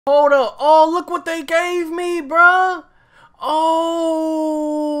Hold up. Oh, look what they gave me, bruh.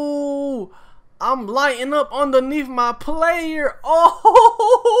 Oh, I'm lighting up underneath my player. Oh,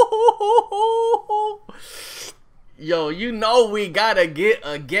 yo, you know we gotta get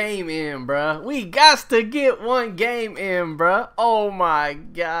a game in, bruh. We got to get one game in, bruh. Oh my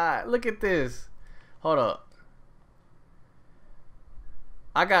God, look at this. Hold up.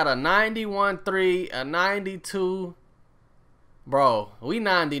 I got a 91-3, a 92. Bro, we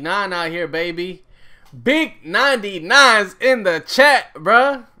 99 out here, baby. Big 99s in the chat,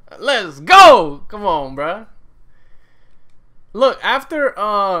 bruh. Let's go. Come on, bruh. Look,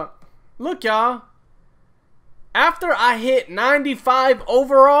 look, y'all. After I hit 95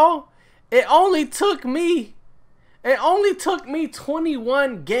 overall, it only took me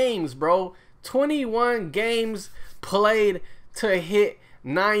 21 games, bro. 21 games played to hit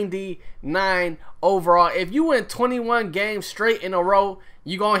 99 overall. If you win 21 games straight in a row,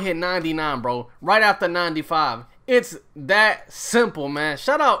 you gonna hit 99, bro. Right after 95. It's that simple, man.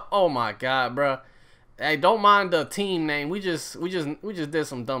 Shout out. Oh my God, bro. Hey, don't mind the team name. We just did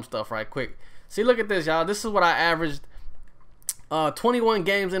some dumb stuff right quick. See, look at this, y'all. This is what I averaged. 21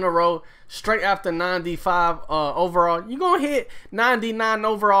 games in a row straight after 95 overall. You gonna hit 99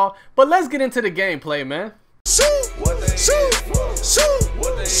 overall. But let's get into the gameplay, man.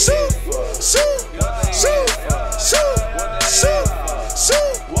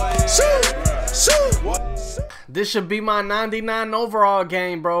 This should be my 99 overall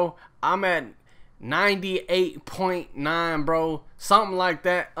game, bro. I'm at 98.9, bro. Something like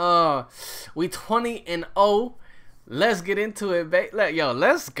that. We 20-0. Let's get into it, babe. Yo,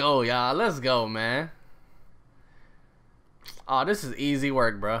 let's go, y'all. Let's go, man. Oh, this is easy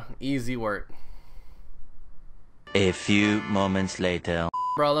work, bro. Easy work. A few moments later.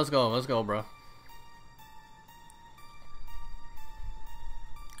 Bro, let's go. Let's go, bro.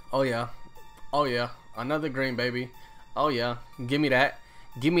 Oh, yeah. Oh, yeah. Another green, baby. Oh, yeah. Give me that.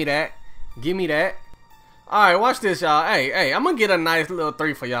 Give me that. Give me that. All right, watch this, y'all. Hey, I'm going to get a nice little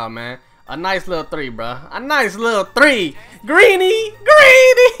 3 for y'all, man. A nice little 3, bro. A nice little 3. Greeny.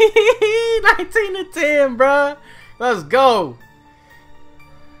 Greeny. 19-10, bro. Let's go.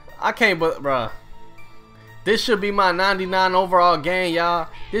 I can't, but, bro. This should be my 99 overall game, y'all.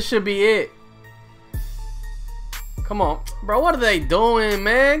 This should be it. Come on. Bro, what are they doing,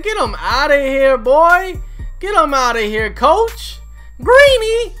 man? Get them out of here, boy. Get them out of here, coach.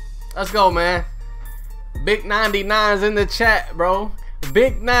 Greeny. Let's go, man. Big 99s in the chat, bro.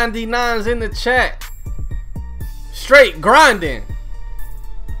 Big 99s in the chat. Straight grinding.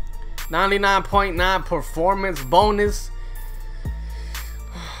 99.9 performance bonus.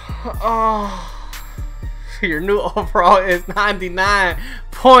 Oh. Your new overall is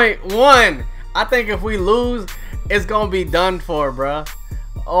 99.1. I think if we lose, it's gonna be done for, bruh.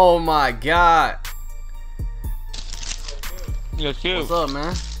 Oh my God. Yo, Q. What's up,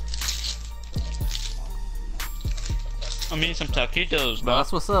 man? I'm eating some taquitos, bro.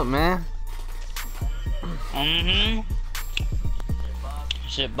 That's what's up, man.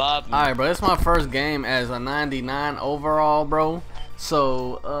 Shit, Bob. Alright, bro. It's my first game as a 99 overall, bro.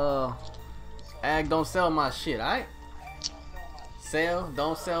 So, Ag, don't sell my shit, alright?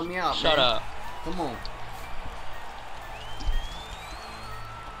 Don't sell me out, Shut man. up. Come on.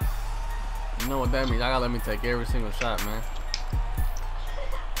 You know what that means? I gotta let me take every single shot, man.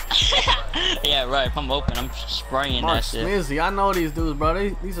 Yeah, right. If I'm open, I'm spraying Mark that shit. Smizzy, I know these dudes, bro.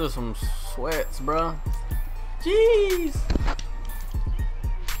 These are some sweats, bro. Jeez.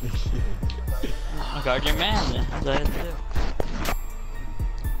 Guard your man, man. That's what I have to do.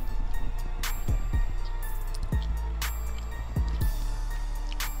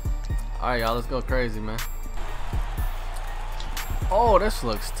 Alright, y'all, let's go crazy, man. Oh, this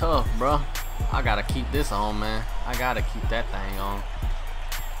looks tough, bro. I gotta keep this on, man. I gotta keep that thing on.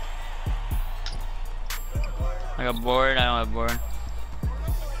 I got bored. I don't have bored.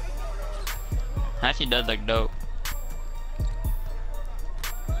 Actually does look dope.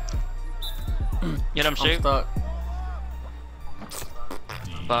 Get him, I'm shoot. stuck.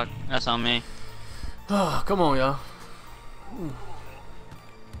 Fuck, that's on me. Oh, come on, y'all.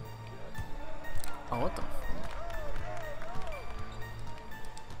 Oh, what the?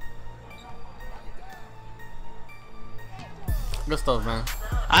 Good stuff, man.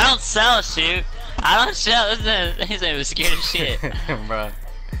 I don't sell, shoot. I don't sell. He's even scared of shit. Bro.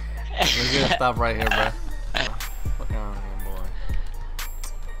 We're gonna stop right here, bro. Fuck on here, boy.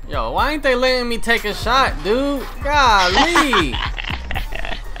 Yo, why ain't they letting me take a shot, dude? Golly.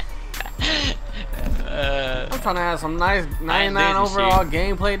 I'm trying to have some nice 99 overall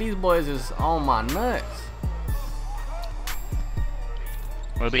gameplay. These boys is on my nuts.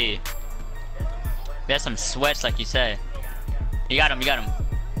 Or B. We have some sweats, like you said. You got him. You got him.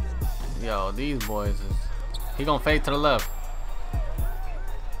 Yo, these boys is. He gonna fade to the left.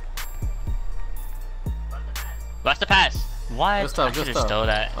 Watch the pass. What? Good stuff, I good should've stuff. stole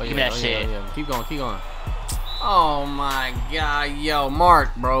that. Oh, Give me that shit. Yeah. Keep going, keep going. Oh my god, yo,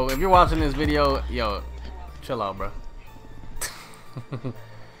 Mark, bro. If you're watching this video, yo, chill out, bro.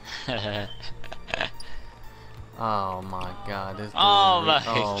 Oh my god, this dude Oh my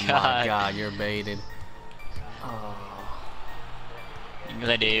my God. god, you're baited. Oh.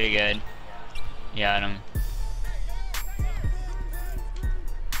 Good, dude, you're good. You got him.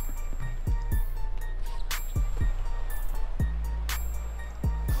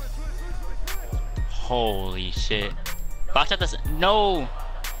 Holy shit. Box out the no!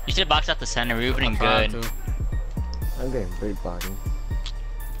 You should box out the center. We would've been good. I'm getting big body.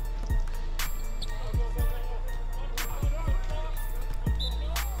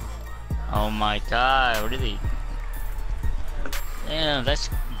 Oh my god, what are they? Damn, that's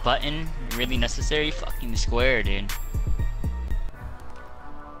button really necessary? Fucking square, dude.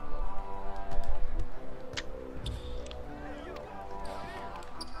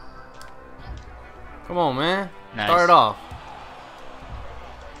 Come on, man. Nice. Start it off.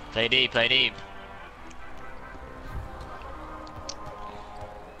 Play deep, play deep.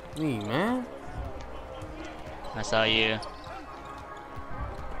 Me, man. I saw you.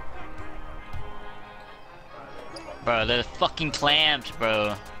 Bro, they're fucking clamped,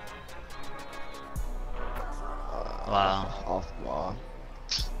 bro. Wow. Off wall.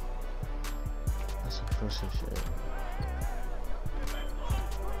 That's some pussy shit.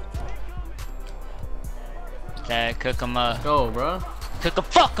 Dad, cook 'em up. Go, bro. Cook 'em,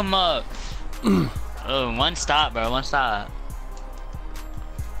 fuck 'em up. Oh, one stop, bro. One stop.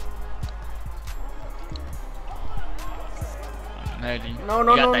 No,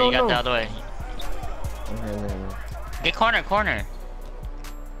 No, you got that. You got the other way. No. Get corner, corner.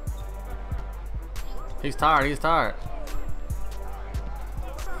 He's tired, he's tired.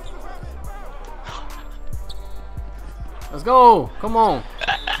 Let's go. Come on.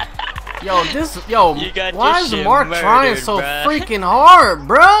 Yo, You got why your is shit Mark trying murdered, so bruh. freaking hard,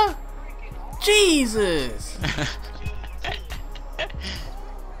 bruh? Jesus.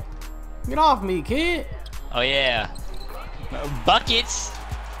 Get off me, kid. Oh yeah. Buckets.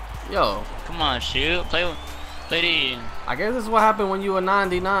 Yo, Come on, shoot. Play the. I guess this is what happened when you were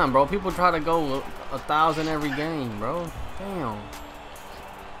 99, bro. People try to go 1,000 every game, bro. Damn.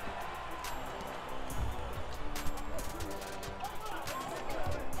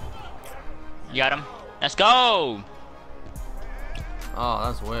 You got him. Let's go. Oh,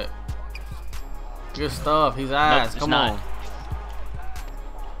 that's wet. Good stuff. He's ass. it's Come not. on.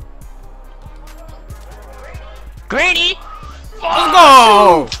 Granny. Let's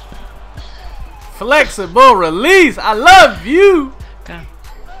go. Flexible release. I love you. Okay.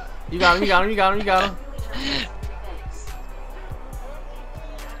 You got him. You got him. You got him. You got him.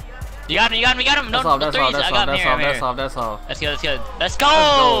 You got him. You got him. You got him. That's No, all. no That's all. threes. That's I all. got him That's here. all. I'm That's here. all. That's all. Let's go. Let's go. Let's go. Let's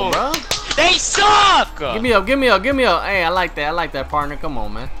go, bro. They suck. Give me up. Give me up. Give me up. Hey, I like that. I like that, partner. Come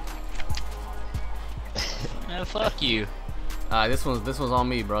on, man. Man, fuck you. This one's on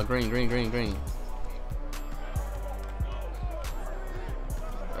me, bro. Green, green, green, green.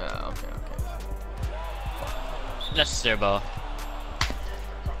 Yeah, okay. That's their ball.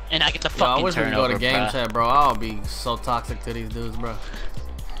 And I get the Yo, fucking I wish we could turnover, go to game bruh. chat, bro. I'll be so toxic to these dudes, bro.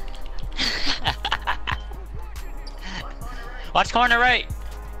 Watch corner right.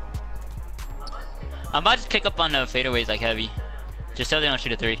 I'm about to pick up on the fadeaways like heavy. Just so they don't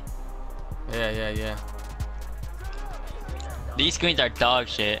shoot a three. Yeah. These screens are dog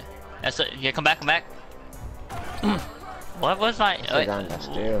shit. That's what, yeah, come back. What was my?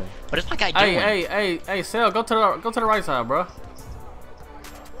 What is my guy doing? Hey, Sal, go to the right side, bro.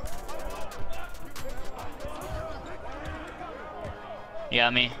 You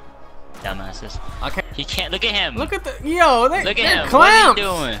got me, dumbasses. I can't. He can't. Look at him. Look at the yo. Look at they're him. clamps. What is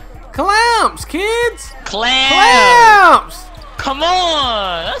he doing? Clamps, kids. Clamp. Clamps. Come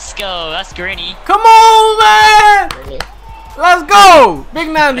on. Let's go. That's Granny. Come on, man. Let's go. Big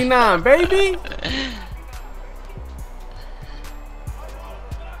 99, baby.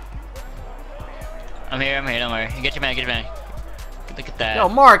 I'm here. Don't worry. Get your man. Look at that. Yo,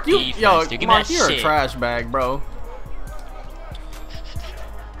 Mark, defense, dude. Give me Mark, that you're shit. a trash bag, bro.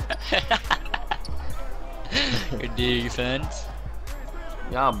 Your defense.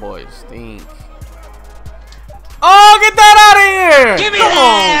 Y'all boys stink. Oh, get that out of here! Give me Come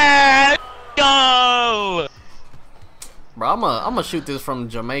that! Go! Bro, I'm gonna shoot this from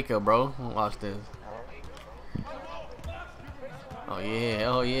Jamaica, bro. Watch this. Oh yeah,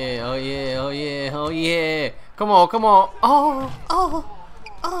 oh yeah, oh yeah, oh yeah, oh yeah. Come on, come on. Oh, oh,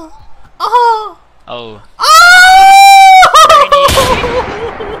 oh, oh. Oh. Oh!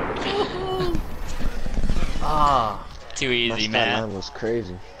 Ah. Too easy, That man. line was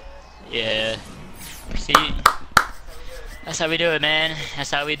crazy. Yeah. See, that's how we do it, man.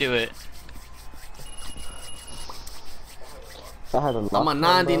 That's how we do it. If I had a I'm a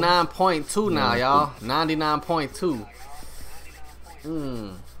lockdown, bro, 99.2 now, Yeah, y'all. 99.2.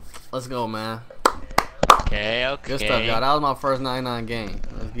 Let's go, man. Okay, okay. Good stuff, y'all. That was my first 99 game.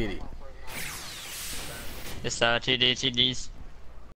 Let's get it. It's GDs.